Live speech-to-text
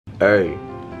Hey,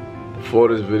 before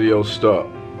this video starts,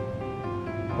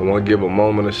 I want to give a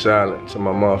moment of silence to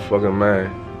my motherfucking man,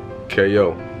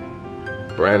 KO,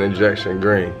 Brandon Jackson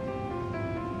Green.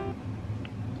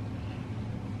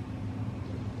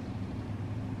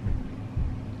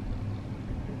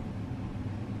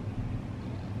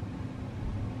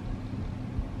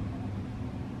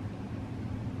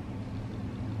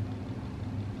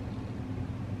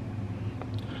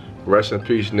 Rest in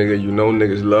peace, nigga. You know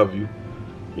niggas love you.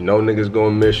 You know niggas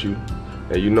gonna miss you.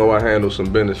 And you know I handle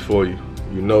some business for you.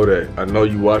 You know that. I know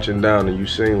you watching down and you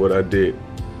seen what I did.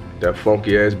 That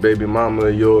funky ass baby mama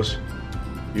of yours,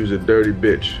 you's a dirty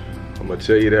bitch. I'm gonna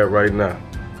tell you that right now.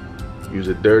 You's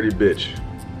a dirty bitch.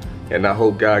 And I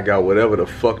hope God got whatever the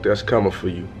fuck that's coming for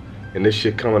you. And this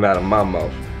shit coming out of my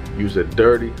mouth. You's a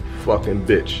dirty fucking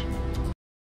bitch.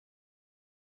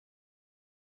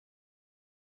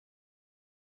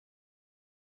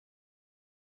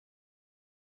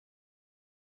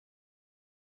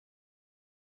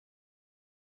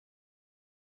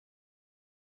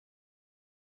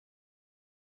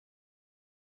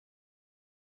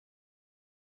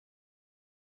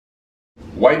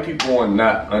 White people are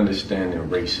not understanding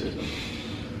racism.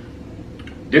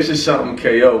 This is something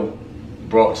KO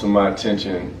brought to my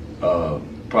attention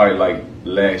probably like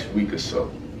last week or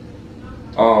so.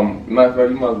 Matter of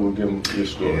fact, you might as well give them your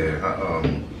story.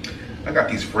 Yeah, I got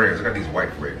these friends, I got these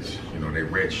white friends. You know, they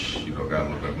rich, you know, got a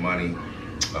little bit of money,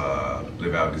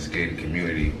 live out in this gated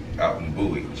community out in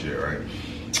Bowie and shit, right?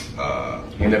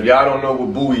 And if y'all don't know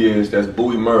what Bowie is, that's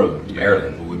Bowie MERLE. Yeah,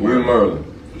 Bowie MERLE.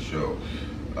 For sure.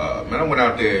 Man, I went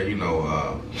out there, you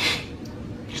know,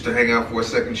 just to hang out for a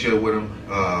second, chill with him.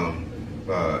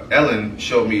 Ellen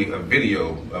showed me a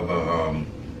video of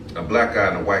a black guy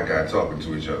and a white guy talking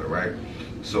to each other, right?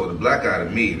 So the black guy to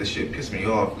me, this shit pissed me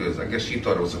off because I guess she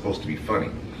thought it was supposed to be funny.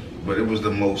 But it was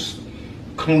the most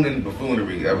cooning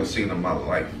buffoonery I've ever seen in my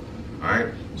life, all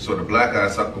right? So the black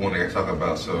guy's the one that talk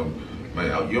about some,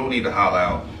 man, you don't need to holler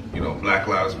out, you know, Black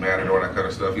Lives Matter and all that kind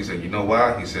of stuff. He said, you know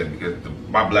why? He said, because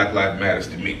my Black Life matters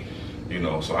to me, you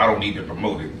know, so I don't need to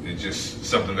promote it. It's just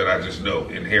something that I just know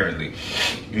inherently.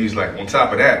 He's like, on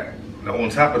top of that, on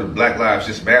top of the Black Lives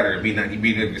just matter, and he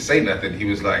didn't say nothing. He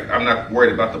was like, I'm not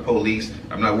worried about the police.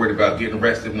 I'm not worried about getting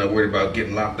arrested. I'm not worried about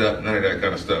getting locked up, none of that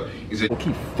kind of stuff. He said, don't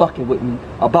keep fucking with me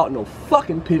about no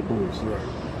fucking pit bulls.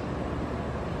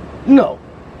 Right. No,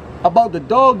 about the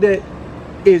dog that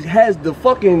has the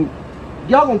fucking,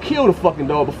 y'all gonna kill the fucking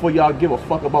dog before y'all give a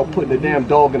fuck about putting the damn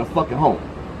dog in a fucking home.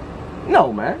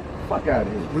 No, man. Fuck out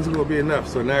of here. When's it gonna be enough?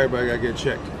 So now everybody gotta get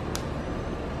checked.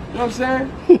 You know what I'm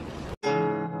saying?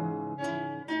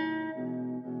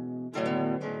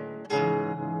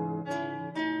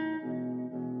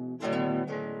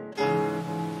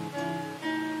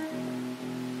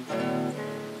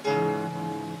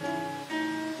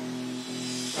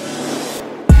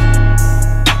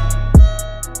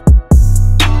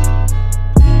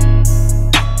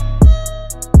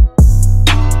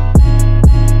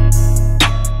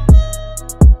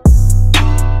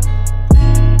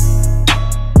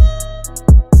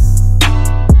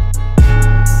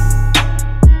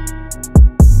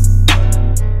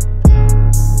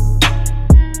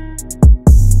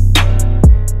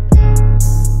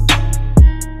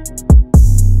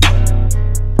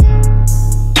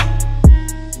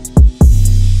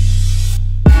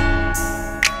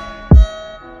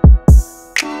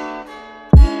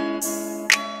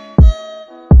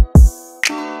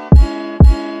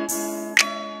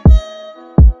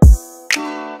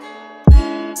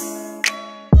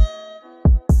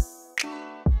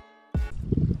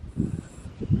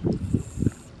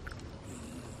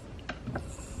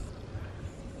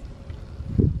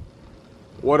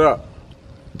 What up?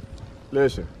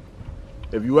 Listen,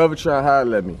 if you ever try to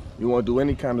holler at me, you want to do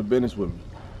any kind of business with me,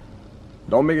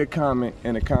 don't make a comment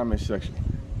in the comment section.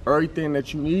 Everything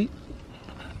that you need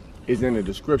is in the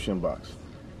description box.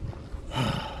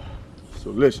 So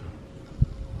listen,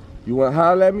 you want to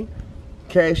holler at me?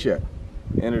 Cash App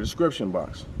in the description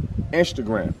box.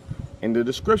 Instagram in the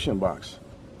description box.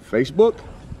 Facebook,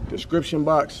 description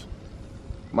box.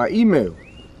 My email,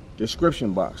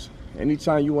 description box.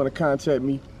 Anytime you want to contact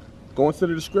me, go into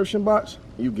the description box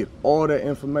and you get all that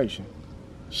information.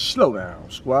 Slow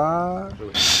down,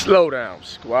 squad. Slow down,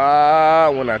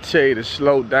 squad. When I tell you to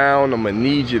slow down, I'm gonna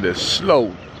need you to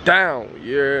slow down. You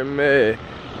hear me?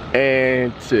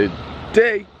 And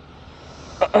today,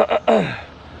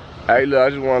 hey, look, I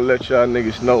just want to let y'all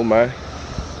niggas know, man.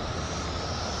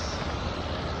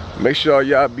 Make sure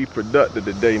y'all be productive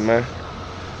today, man.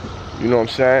 You know what I'm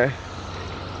saying?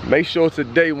 Make sure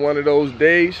today one of those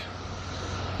days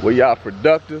where y'all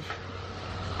productive,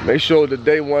 Make sure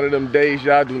today one of them days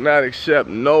y'all do not accept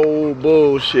no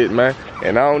bullshit, man.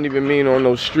 And I don't even mean on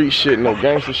no street shit, no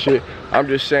gangster shit. I'm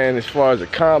just saying as far as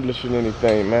accomplishing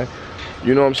anything, man.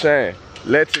 You know what I'm saying?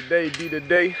 Let today be the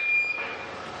day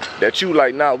that you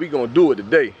like, nah, we gonna do it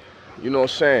today. You know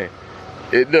what I'm saying?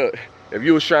 Look, if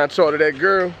you was trying to talk to that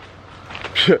girl,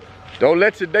 don't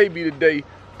let today be the day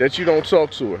that you don't talk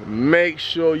to her. Make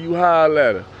sure you holler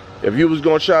at her. If you was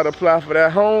gonna try to apply for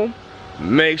that home,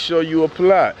 make sure you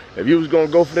apply. If you was gonna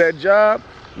go for that job,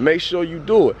 make sure you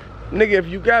do it. Nigga, if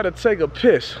you gotta take a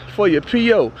piss for your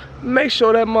PO, make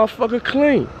sure that motherfucker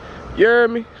clean. You hear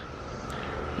me?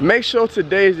 Make sure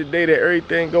today is the day that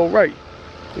everything go right.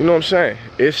 You know what I'm saying?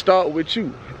 It start with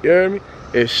you. You hear me?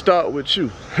 It start with you.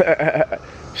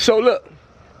 So look,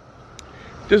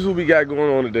 this is what we got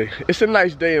going on today. It's a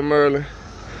nice day in Merle.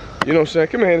 You know what I'm saying?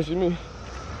 Come here and see me.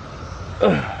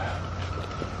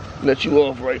 Let you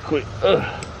off right quick.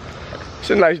 It's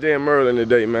a nice day in Merle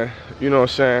today, man. You know what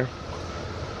I'm saying?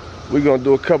 We're gonna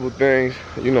do a couple things.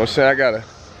 You know what I'm saying?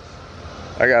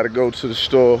 I gotta go to the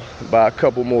store, buy a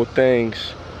couple more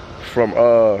things from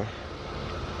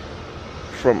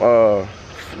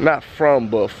not from,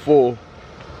 but for,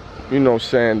 you know what I'm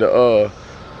saying,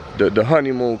 the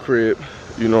honeymoon crib.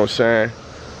 You know what I'm saying?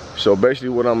 So basically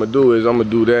what I'm gonna do is I'm gonna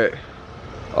do that.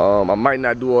 I might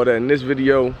not do all that in this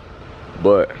video,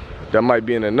 but that might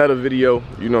be in another video,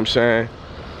 you know what I'm saying?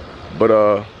 But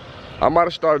I'm about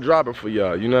to start dropping for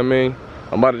y'all, you know what I mean?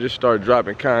 I'm about to just start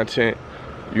dropping content,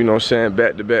 you know what I'm saying,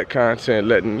 back-to-back content,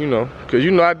 letting, you know, cause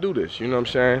you know I do this, you know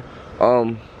what I'm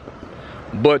saying?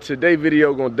 But today's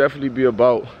video gonna definitely be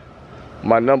about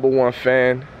my #1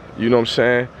 fan, you know what I'm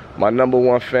saying? My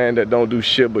 #1 fan that don't do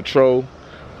shit but troll,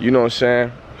 you know what I'm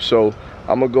saying? So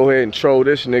I'm gonna go ahead and troll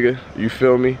this nigga, you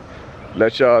feel me?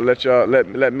 Let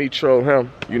me troll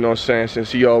him, you know what I'm saying?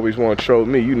 Since he always wanna troll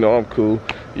me, you know I'm cool,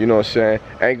 you know what I'm saying?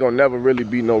 Ain't gonna never really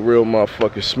be no real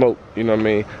motherfucking smoke, you know what I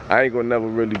mean? I ain't gonna never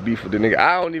really beef with the nigga.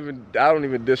 I don't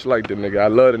even dislike the nigga. I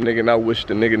love the nigga and I wish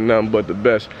the nigga nothing but the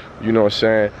best, you know what I'm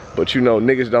saying? But you know,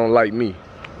 niggas don't like me,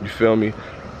 you feel me?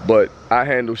 But I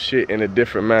handle shit in a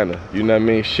different manner, you know what I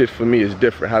mean? Shit for me is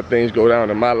different. How things go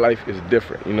down in my life is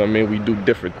different, you know what I mean? We do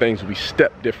different things, we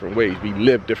step different ways, we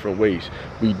live different ways,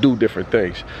 we do different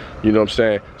things, you know what I'm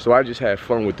saying? So I just had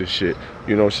fun with this shit,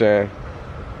 you know what I'm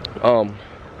saying?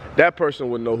 That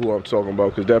person would know who I'm talking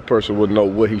about, because that person would know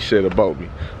what he said about me,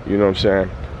 you know what I'm saying?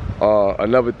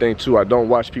 Another thing too, I don't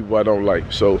watch people I don't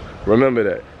like, so remember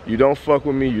that. You don't fuck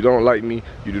with me, you don't like me,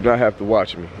 you do not have to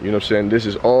watch me. You know what I'm saying? This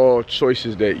is all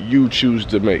choices that you choose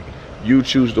to make. You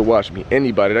choose to watch me.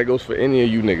 Anybody, that goes for any of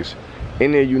you niggas.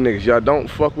 Any of you niggas, y'all don't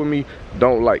fuck with me,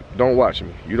 don't watch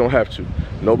me. You don't have to.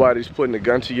 Nobody's putting a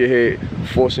gun to your head,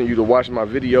 forcing you to watch my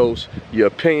videos. Your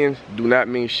opinions do not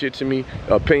mean shit to me.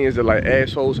 Opinions are like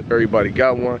assholes, everybody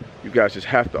got one. You guys just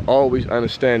have to always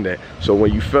understand that. So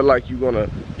when you feel like you're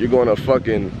gonna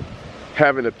fucking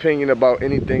have an opinion about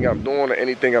anything I'm doing or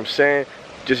anything I'm saying,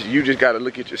 you just gotta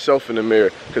look at yourself in the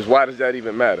mirror, because why does that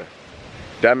even matter?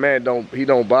 That man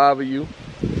don't bother you,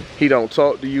 he don't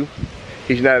talk to you,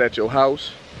 he's not at your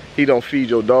house, he don't feed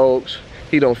your dogs,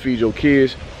 he don't feed your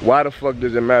kids. Why the fuck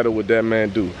does it matter what that man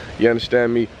do? You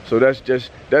understand me? So that's just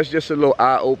a little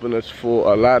eye opener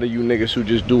for a lot of you niggas who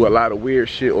just do a lot of weird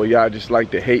shit, or y'all just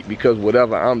like to hate because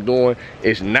whatever I'm doing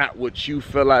is not what you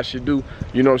feel I should do.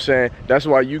 You know what I'm saying? That's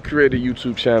why you create a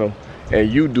YouTube channel and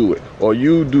you do it, or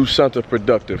you do something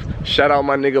productive. Shout out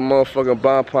my nigga motherfucking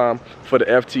Bomb Palm for the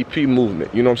FTP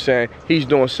movement. You know what I'm saying? He's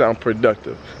doing something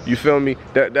productive. You feel me?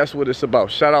 That's what it's about.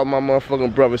 Shout out my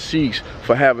motherfucking brother Siegs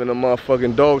for having a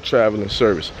motherfucking dog traveling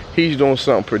service. He's doing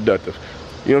something productive.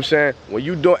 You know what I'm saying? When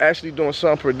you actually doing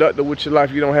something productive with your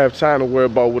life, you don't have time to worry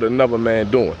about what another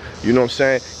man doing. You know what I'm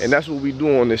saying? And that's what we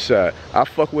do on this side. I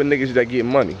fuck with niggas that get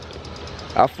money.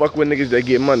 I fuck with niggas that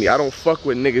get money. I don't fuck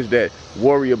with niggas that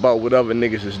worry about what other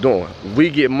niggas is doing. We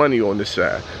get money on this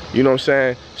side. You know what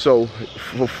I'm saying? So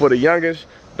for the youngest,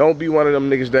 don't be one of them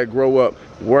niggas that grow up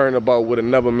worrying about what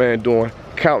another man doing,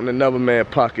 counting another man's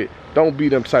pocket. Don't be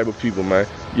them type of people, man.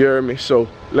 You hear me? So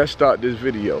let's start this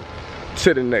video.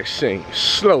 To the next scene.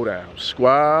 Slow down,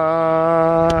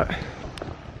 squad.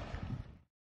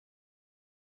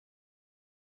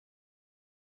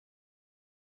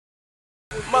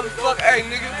 Motherfucker, hey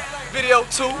nigga, video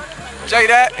 2, J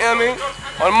that, you know what I mean?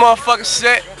 On the motherfucking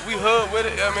set, we hood with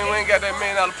it, you know what I mean? We ain't got that $1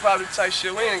 million property type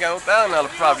shit, we ain't got no $1,000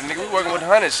 property, nigga. We working with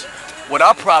hundreds, with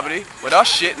our property, with our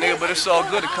shit, nigga, but it's all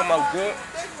good, it come out good.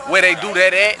 Where they do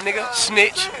that at, nigga,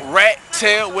 snitch, rat,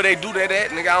 tail, where they do that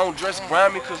at, nigga, I don't dress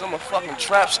grimy cause I'm a fucking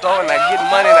trap star and I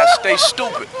get money and I stay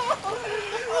stupid.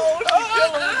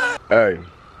 Hey.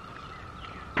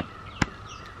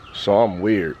 So I'm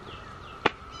weird.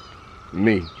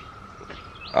 Me.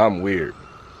 I'm weird.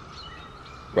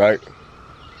 Right?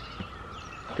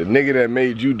 The nigga that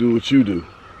made you do what you do.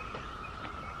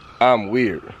 I'm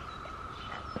weird.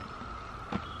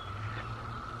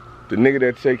 The nigga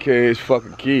that take care of his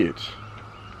fucking kids.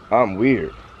 I'm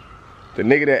weird. The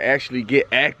nigga that actually get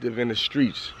active in the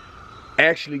streets.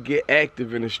 I'm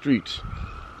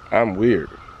weird.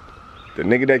 The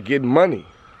nigga that get money.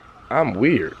 I'm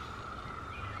weird.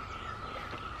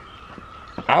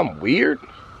 I'm weird?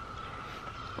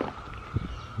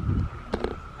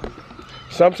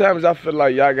 Sometimes I feel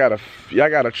like y'all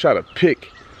gotta try to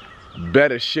pick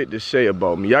better shit to say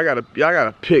about me. Y'all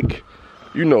gotta pick,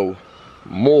 you know,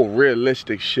 more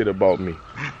realistic shit about me.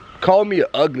 Call me an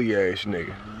ugly ass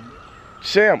nigga.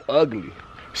 Say I'm ugly.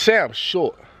 Say I'm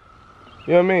short.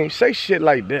 You know what I mean? Say shit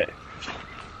like that.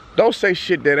 Don't say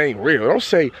shit that ain't real. Don't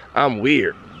say I'm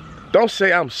weird. Don't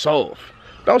say I'm soft.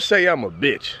 Don't say I'm a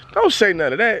bitch. Don't say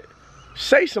none of that.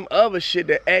 Say some other shit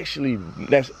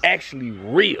that's actually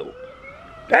real.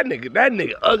 That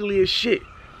nigga ugly as shit.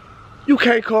 You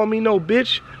can't call me no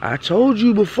bitch. I told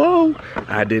you before,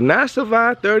 I did not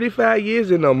survive 35 years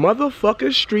in the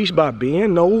motherfucking streets by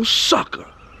being no sucker.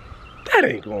 That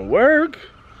ain't gonna work.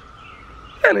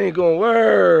 That ain't gonna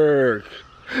work.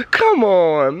 Come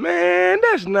on, man.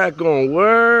 That's not gonna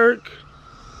work.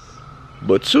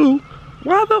 But two,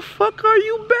 why the fuck are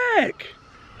you back?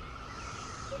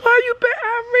 Why you back?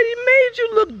 I already made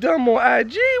you look dumb on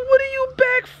IG. What are you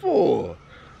back for?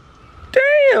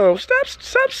 Damn, stop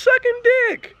sucking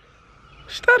dick.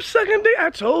 Stop sucking dick. I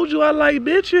told you I like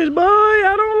bitches, boy.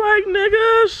 I don't like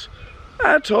niggas.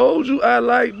 I told you I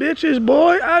like bitches,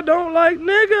 boy. I don't like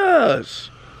niggas.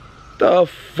 The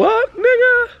fuck,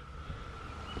 nigga?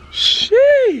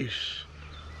 Sheesh.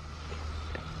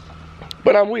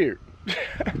 But I'm weird.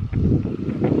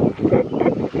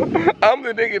 I'm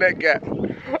the nigga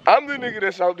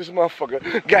that's out this motherfucker.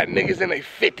 Got niggas in their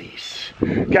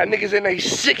 50s. Got niggas in their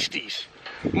 60s.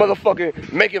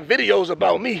 Motherfucking making videos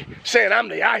about me, saying I'm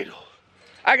the idol.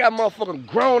 I got motherfucking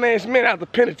grown ass men out the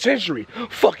penitentiary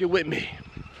fucking with me.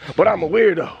 But I'm a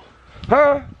weirdo.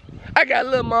 Huh? I got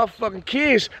little motherfucking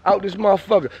kids out this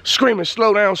motherfucker screaming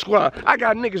slow down squad. I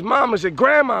got niggas mamas and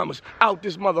grandmamas out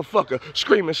this motherfucker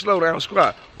screaming slow down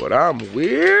squad. But I'm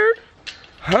weird?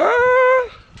 Huh?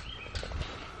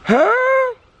 Huh?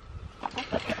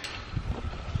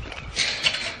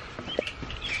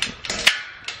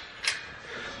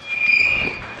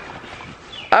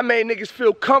 I made niggas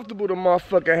feel comfortable to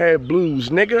motherfucker have blues,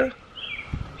 nigga.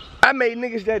 I made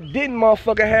niggas that didn't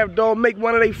motherfucker have dog make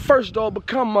one of they first dog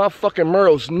become motherfucking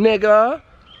MERLEs, nigga.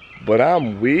 But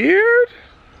I'm weird?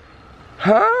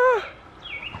 Huh?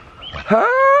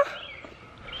 Huh?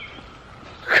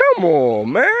 Come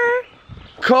on, man.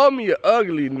 Call me an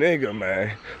ugly nigga,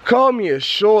 man. Call me a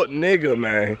short nigga,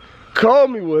 man. Call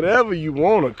me whatever you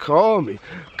wanna call me.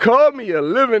 Call me a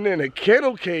living in a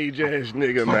kennel cage ass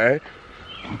nigga, man.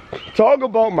 Talk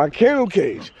about my kennel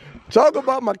cage. Talk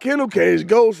about my kennel cage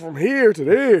goes from here to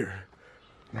there.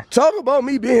 Talk about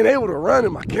me being able to run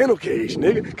in my kennel cage,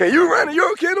 nigga. Can you run in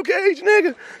your kennel cage,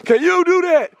 nigga? Can you do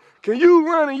that? Can you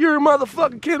run in your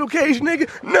motherfucking kennel cage, nigga?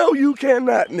 No, you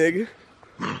cannot, nigga.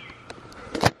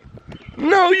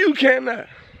 No, you cannot.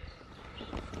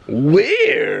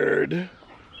 Weird.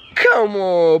 Come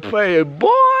on, player boy.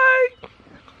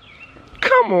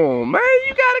 Come on, man.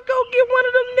 You gotta go get one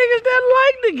of them niggas that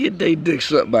like to get they dick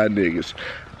sucked by niggas.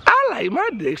 I like my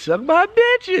dick sucked by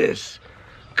bitches.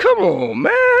 Come on,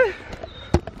 man.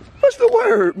 What's the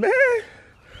word, man?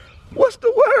 What's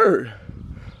the word?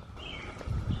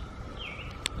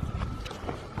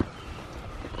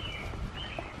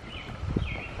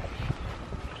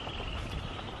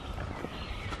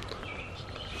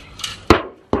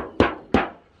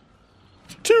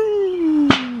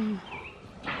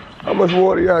 How much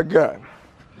water y'all got?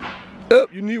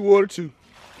 Up, you need water too.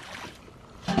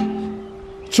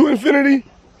 To infinity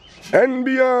and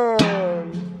beyond.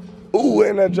 Ooh,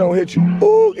 and that joint hit you.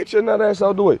 Ooh, get your nut ass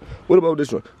out the way. What about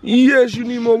this one? Yes, you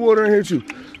need more water in here too.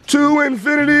 To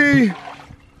infinity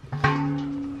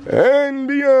and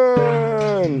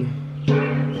beyond.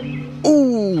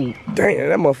 Ooh, damn,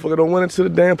 that motherfucker don't went into the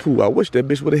damn pool. I wish that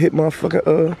bitch would have hit my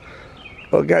fucking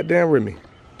goddamn Remy.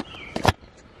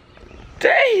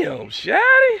 Damn,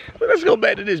 shawty. Well, let's go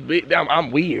back to this bitch.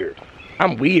 I'm weird.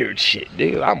 I'm weird shit,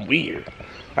 nigga. I'm weird.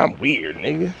 I'm weird,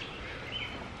 nigga.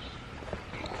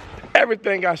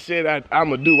 Everything I said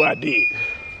I'ma do, I did.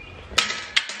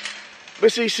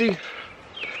 But see,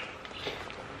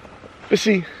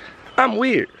 I'm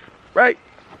weird, right?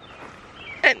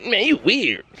 And man, you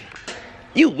weird.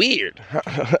 You weird.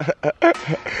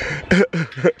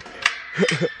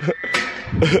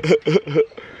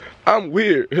 I'm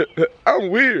weird. I'm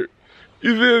weird.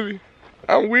 You feel me?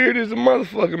 I'm weird as a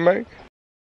motherfucker, man.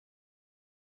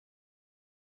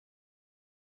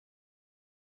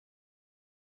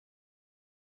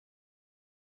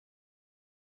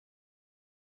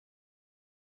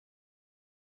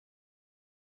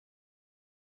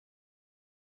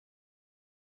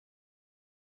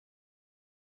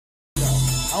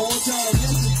 I want y'all to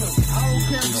listen to me. I don't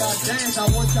care if y'all dance, I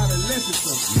want y'all to listen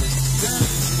to me.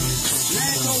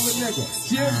 Land over nigga.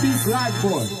 GMB Black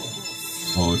Boy.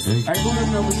 Oh, okay. Hey, go to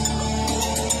number.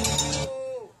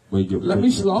 Let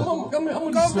me slow. I'm gonna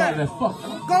go back. That fuck.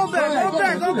 Go back,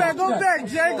 Jay. Go back,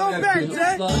 Jay.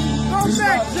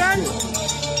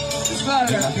 Slide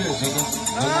that bitch, nigga.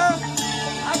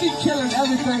 I be killing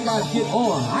everything I get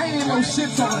on. I ain't in no shit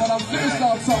talking, but I'm finna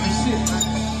start talking shit.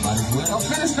 I'm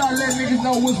finna start letting niggas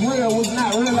know what's real, what's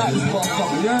not real out this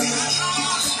motherfucker, yeah?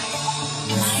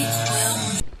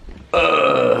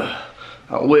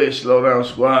 I wish, slow down,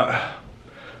 squad.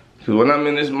 Cause when I'm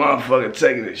in this motherfucker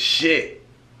taking a shit,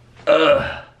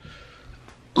 I'm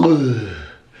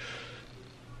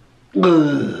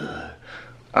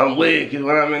weird, cause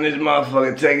when I'm in this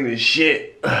motherfucker taking a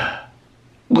shit, I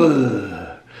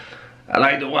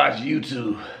like to watch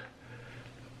YouTube.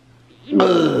 You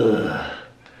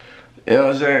know what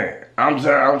I'm saying? I'm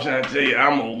trying to tell you,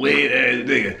 I'm a weird ass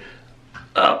nigga.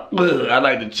 I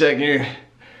like to check in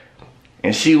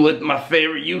and see what my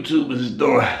favorite YouTubers is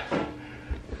doing.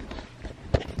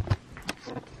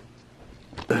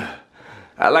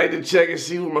 I like to check and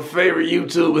see what my favorite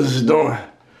YouTubers is doing.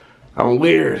 I'm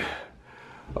weird.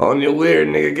 Only a weird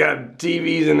nigga got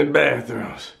TVs in the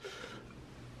bathrooms.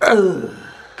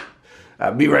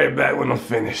 I'll be right back when I'm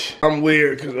finished. I'm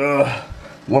weird cause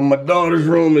when my daughter's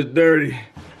room is dirty,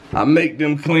 I make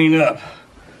them clean up.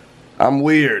 I'm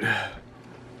weird.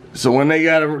 So when they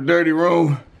got a dirty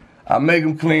room, I make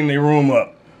them clean their room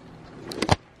up.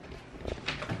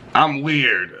 I'm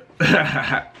weird.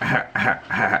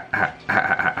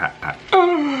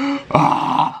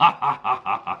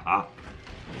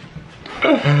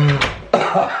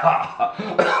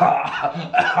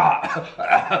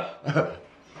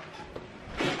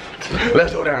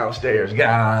 Let's go downstairs,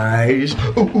 guys.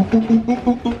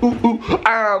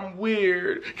 I'm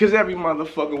weird, cause every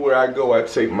motherfucker where I go, I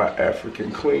take my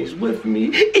African queens with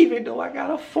me, even though I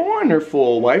got a foreigner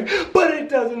for a wife. But it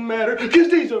doesn't matter, cause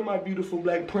these are my beautiful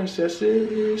black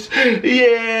princesses.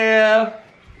 Yeah.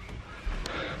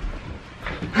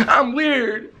 I'm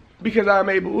weird because I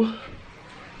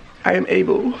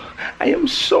am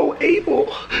so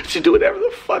able to do whatever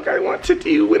the fuck I want to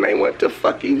do when I want to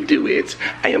fucking do it.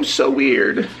 I am so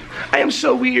weird. I am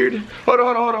so weird. Hold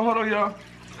on, y'all.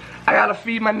 I gotta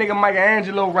feed my nigga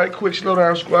Michelangelo right quick. Slow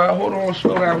down, squad. Hold on,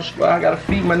 slow down, squad. I gotta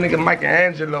feed my nigga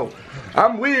Michelangelo.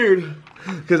 I'm weird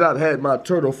because I've had my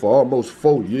turtle for almost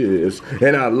 4 years,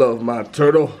 and I love my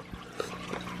turtle.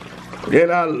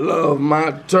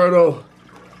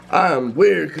 I'm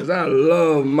weird because I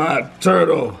love my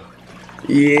turtle.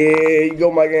 Yeah, you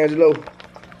go, Michelangelo.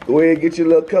 Go ahead, get your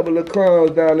little couple of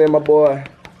crumbs down there, my boy.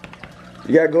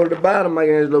 You gotta go to the bottom,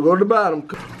 Michelangelo. Go to the bottom.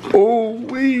 Oh,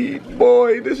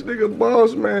 boy, this nigga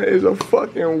boss man is a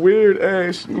fucking weird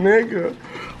ass nigga.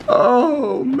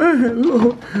 Oh man,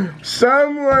 Lord.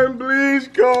 Someone please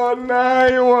call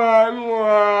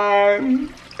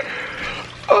 911.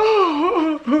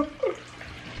 Oh.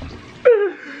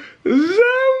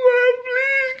 Someone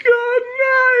please call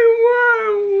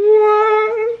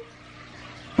 911.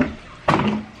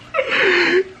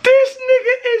 This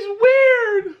nigga is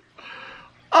weird.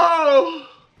 Oh,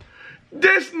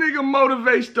 this nigga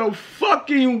motivates the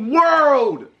fucking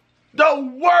world. The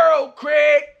world,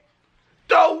 Craig.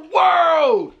 The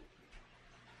world.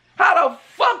 How the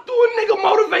fuck do a nigga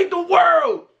motivate the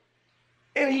world?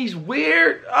 And he's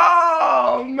weird?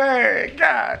 Oh, man.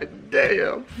 God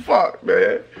damn. Fuck,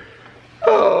 man.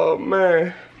 Oh,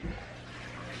 man.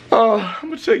 Oh, I'm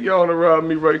gonna take y'all on a ride with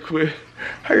me right quick.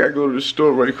 I gotta go to the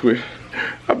store right quick.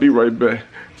 I'll be right back.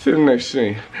 See the next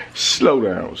scene. Slow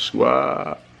down,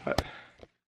 squad.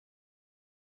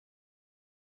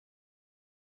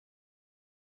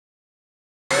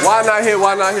 Why not here,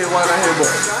 boy?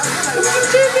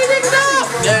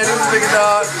 Yeah, this big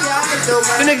dog.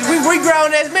 The niggas, we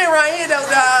grown ass men right here, though,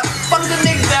 dog. Fuck the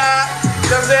niggas, dog. You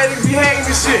know what I'm saying? Niggas be hanging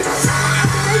this shit.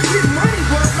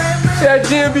 That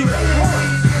Jimmy.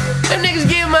 Them niggas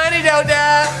get money, though,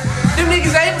 dog. Them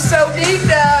niggas ain't so deep,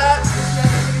 dog.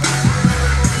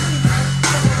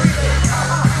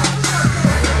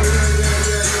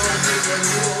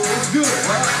 Good,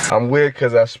 huh? I'm weird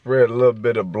because I spread a little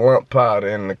bit of blunt powder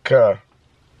in the car.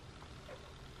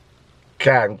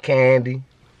 Cotton candy.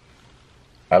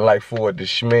 I like for it to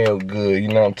smell good, you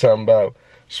know what I'm talking about?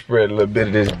 Spread a little bit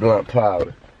of this blunt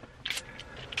powder.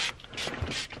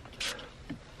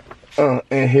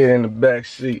 In here in the back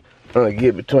seat.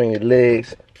 Get between your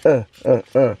legs. You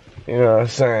know what I'm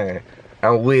saying?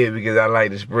 I'm weird because I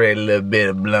like to spread a little bit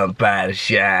of blunt powder,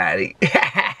 shawty.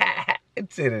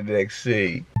 To the next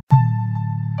scene.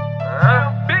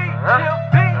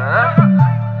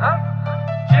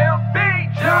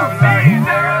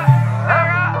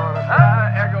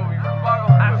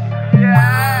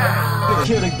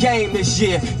 Kill the game this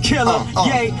year, killer,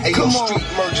 yay, come on. Street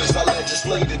mergers, I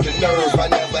legislated the nerve. I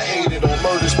never hated on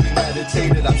murders,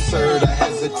 premeditated, absurd, I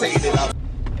hesitated.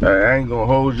 Hey, I ain't gonna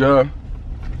hold y'all.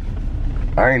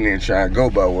 I ain't even trying to go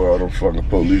by where all them fucking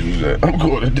police was at. I'm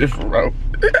going a different route.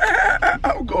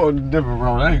 I'm going a different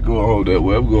route. I ain't gonna hold that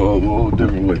way. I'm going a whole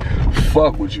different way.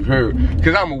 Fuck what you heard.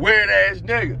 Cause I'm a weird ass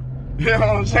nigga. You know what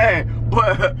I'm saying?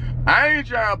 But I ain't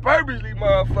trying to purposely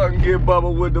motherfucking get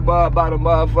bubbled with the bar by the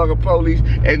motherfucking police.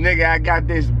 And nigga, I got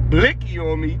this blicky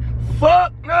on me.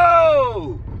 Fuck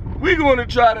no! We gonna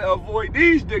try to avoid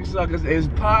these dick suckers as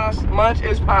much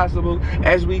as possible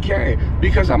as we can.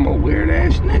 Because I'm a weird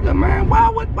ass nigga, man.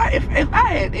 Why if I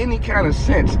had any kind of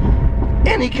sense,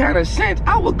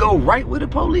 I would go right where the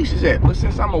police is at. But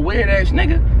since I'm a weird ass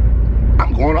nigga,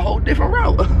 I'm going a whole different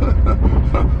route.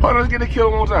 Hold on, let's get the killer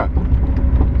one more time.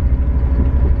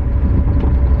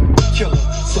 Killer,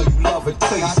 so you love it,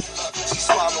 taste. She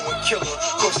swallowing killer,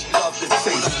 cause she love the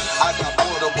taste. I got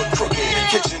bored up with crooked in the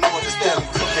kitchen on the stand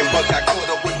cooking, but got caught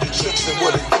up with the tricks and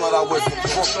what they thought I was from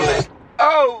Brooklyn.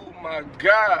 Oh my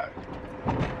God.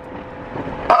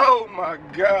 Oh my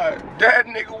God. That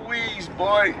nigga wheeze,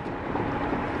 boy.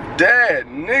 That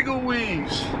nigga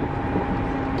wheeze.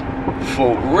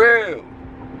 For real.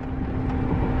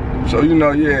 So you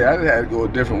know, yeah, I just had to go a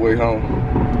different way home.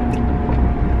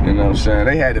 You know what I'm saying?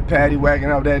 They had the paddy wagon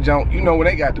out that junk. You know, when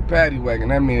they got the paddy wagon,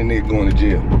 that mean the nigga going to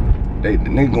jail. The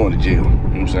nigga going to jail. You know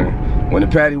what I'm saying? When the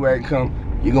paddy wagon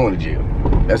come, you going to jail.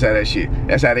 That's how that shit.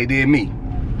 That's how they did me. You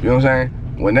know what I'm saying?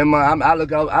 When them, I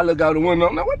look out the window.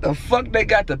 I'm like, what the fuck they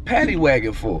got the paddy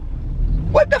wagon for?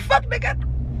 What the fuck they got?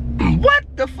 What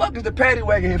the fuck is the paddy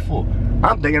wagon here for?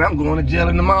 I'm thinking I'm going to jail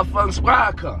in the motherfucking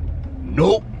squad car.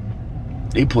 Nope.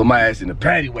 They put my ass in the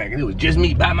paddy wagon. It was just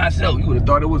me by myself. You would have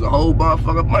thought it was a whole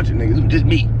motherfucking bunch of niggas. It was just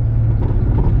me.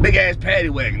 Big ass paddy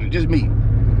wagon. Just me.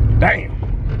 Damn.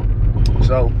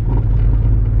 So,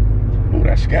 ooh,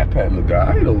 that scat pad look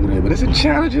alright over there. But it's a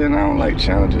Challenger and I don't like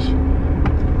Challengers.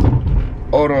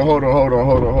 Hold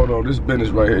on. This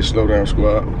business right here. Slow down,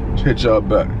 squad. Let's hit y'all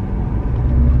back.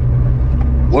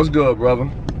 What's good, brother?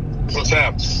 What's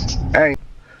happening? Hey,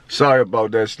 sorry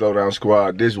about that, slow down,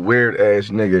 squad. This weird ass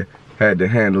nigga had to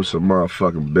handle some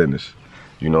motherfucking business.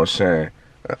 You know what I'm saying?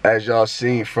 As y'all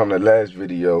seen from the last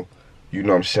video, you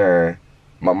know what I'm saying,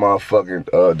 my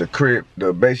motherfucking the crib,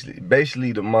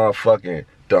 basically the motherfucking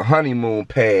the honeymoon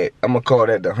pad. I'm gonna call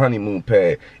that the honeymoon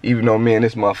pad. Even though me and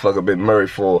this motherfucker been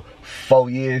married for 4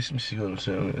 years. Let me see what I'm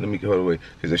saying. Let me hold away.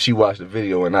 Cause if she watched the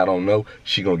video and I don't know,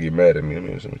 she gonna get mad at me. Let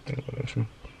me think about that.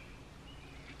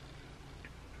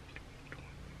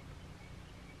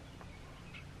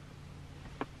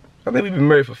 I think we've been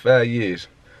married for 5 years.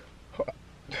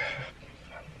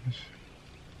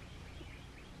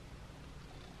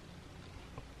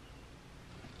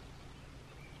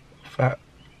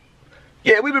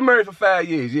 Yeah, we've been married for 5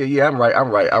 years. Yeah, I'm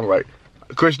right.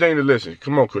 Christina, listen.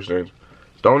 Come on, Christina.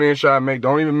 Don't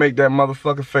even make that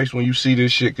motherfucking face when you see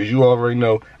this shit, cause you already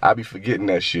know I be forgetting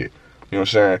that shit. You know what I'm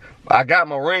saying? I got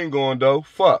my ring going though.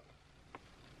 Fuck.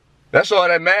 That's all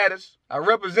that matters. I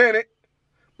represent it.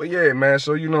 But yeah, man,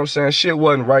 so you know what I'm saying? Shit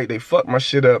wasn't right. They fucked my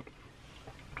shit up.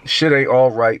 Shit ain't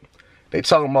all right. They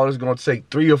talking about it's gonna take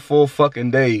 3 or 4 fucking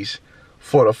days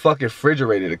for the fucking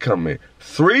refrigerator to come in.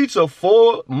 3 to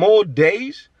 4 more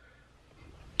days?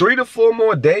 3 to 4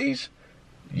 more days?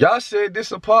 Y'all said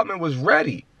this apartment was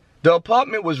ready. The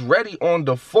apartment was ready on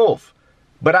the 4th.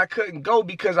 But I couldn't go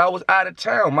because I was out of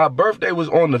town. My birthday was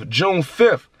on the June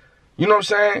 5th. You know what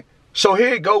I'm saying? So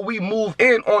here you go. We move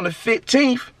in on the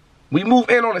 15th. We move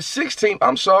in on the 16th,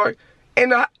 I'm sorry,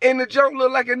 and the junk look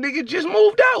like a nigga just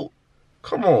moved out.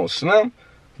 Come on, Slim.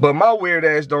 But my weird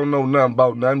ass don't know nothing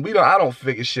about nothing. I don't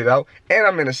figure shit out. And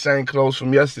I'm in the same clothes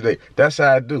from yesterday. That's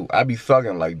how I do. I be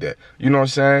thugging like that. You know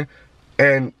what I'm saying?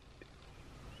 And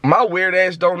my weird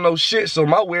ass don't know shit, so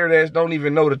my weird ass don't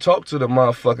even know to talk to the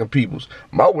motherfucking peoples.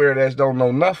 My weird ass don't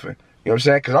know nothing. You know what I'm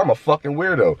saying? Because I'm a fucking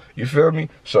weirdo. You feel me?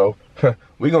 So,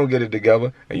 we gonna get it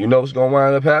together. And you know what's gonna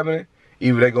wind up happening?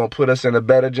 Either they gonna put us in a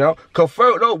better jump. Cause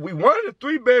first, no, we wanted a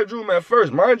 3-bedroom at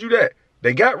first, mind you that.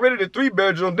 They got rid of the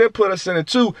 3-bedroom, then put us in a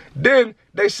 2. Then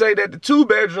they say that the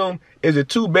 2-bedroom is a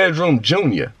 2-bedroom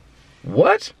junior.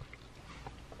 What?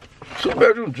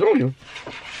 2-bedroom junior?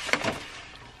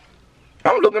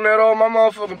 I'm looking at all my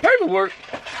motherfucking paperwork,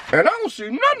 and I don't see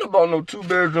nothing about no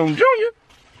 2-bedroom junior.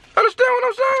 Understand what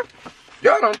I'm saying?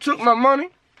 Y'all done took my money.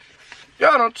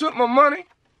 Y'all done took my money.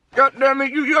 Goddamn me,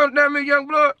 you understand me, young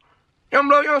blood? Young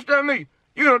blood, you understand me?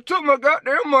 You done took my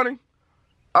goddamn money.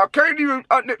 I can't even,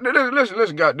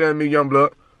 listen, goddamn me, young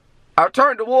blood. I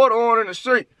turned the water on in the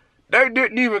sink. They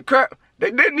didn't even cap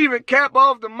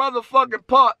off the motherfucking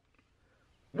pot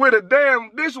where the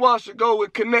damn dishwasher go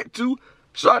would connect to.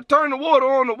 So I turned the water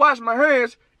on to wash my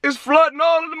hands. It's flooding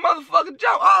all of the motherfucking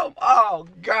junk. Oh,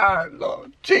 God,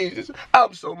 Lord, Jesus.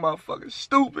 I'm so motherfucking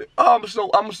stupid. I'm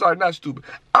sorry, not stupid.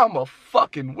 I'm a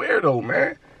fucking weirdo,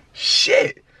 man.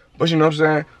 Shit. But you know what I'm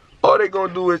saying? All they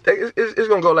gonna do is, it's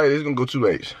gonna go like this. It's gonna go 2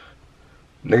 ways.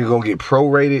 Nigga gonna get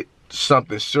prorated,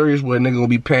 something serious where nigga gonna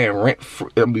be paying rent.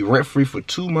 It'll be rent free for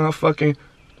 2 months.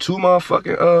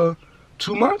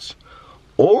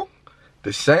 Or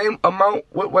the same amount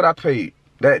what I paid.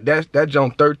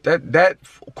 That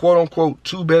quote unquote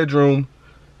 2-bedroom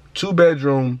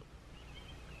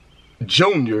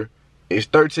junior is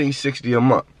 $13.60 a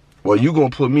month. Well, you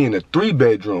gonna put me in a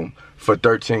 3-bedroom for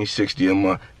 $13.60 a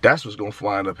month. That's what's gonna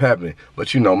wind up happening.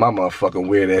 But you know, my motherfucking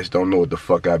weird ass don't know what the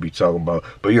fuck I be talking about.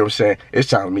 But you know what I'm saying? It's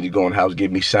time for me to go in the house,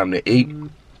 give me something to eat.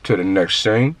 To the next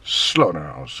thing, slow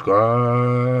down,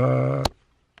 Scott.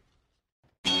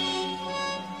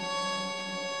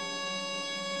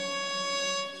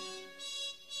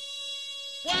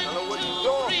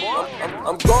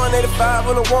 I'm going 85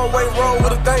 on a one-way road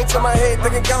with a thing to my head,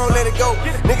 thinking gon' let it go.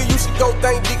 Nigga, you should go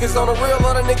thank deacons on the real.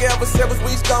 All a nigga ever said was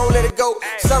we gon' let it go.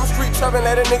 Some street trapping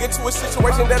led a nigga to a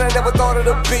situation that I never thought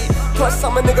it'd be. Plus,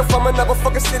 I'm a nigga from another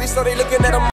fucking city, so they looking at him.